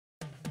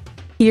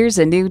Here's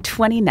a new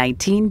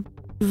 2019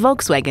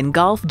 Volkswagen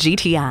Golf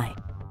GTI.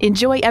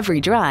 Enjoy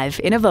every drive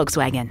in a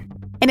Volkswagen.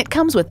 And it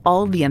comes with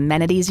all the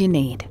amenities you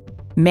need.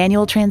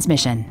 Manual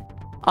transmission,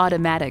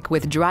 automatic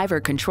with driver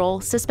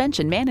control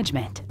suspension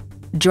management,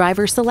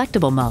 driver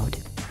selectable mode,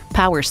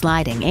 power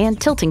sliding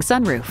and tilting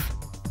sunroof,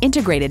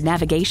 integrated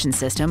navigation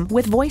system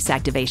with voice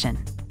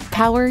activation,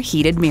 power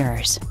heated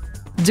mirrors,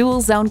 dual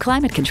zone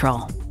climate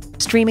control,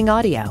 streaming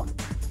audio,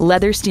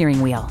 leather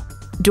steering wheel,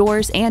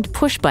 doors and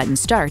push-button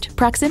start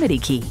proximity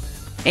key,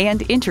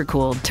 and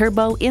intercooled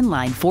turbo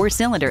inline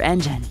 4-cylinder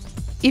engine.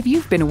 If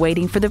you've been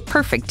waiting for the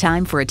perfect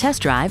time for a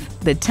test drive,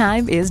 the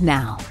time is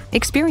now.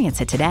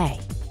 Experience it today.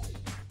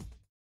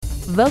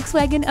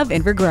 Volkswagen of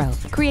Inver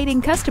Grove,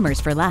 creating customers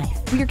for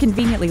life. We are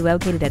conveniently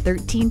located at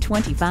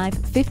 1325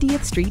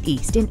 50th Street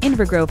East in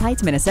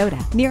Inver-Grove-Heights,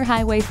 Minnesota, near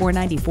Highway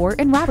 494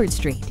 and Robert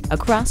Street,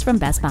 across from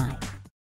Best Buy.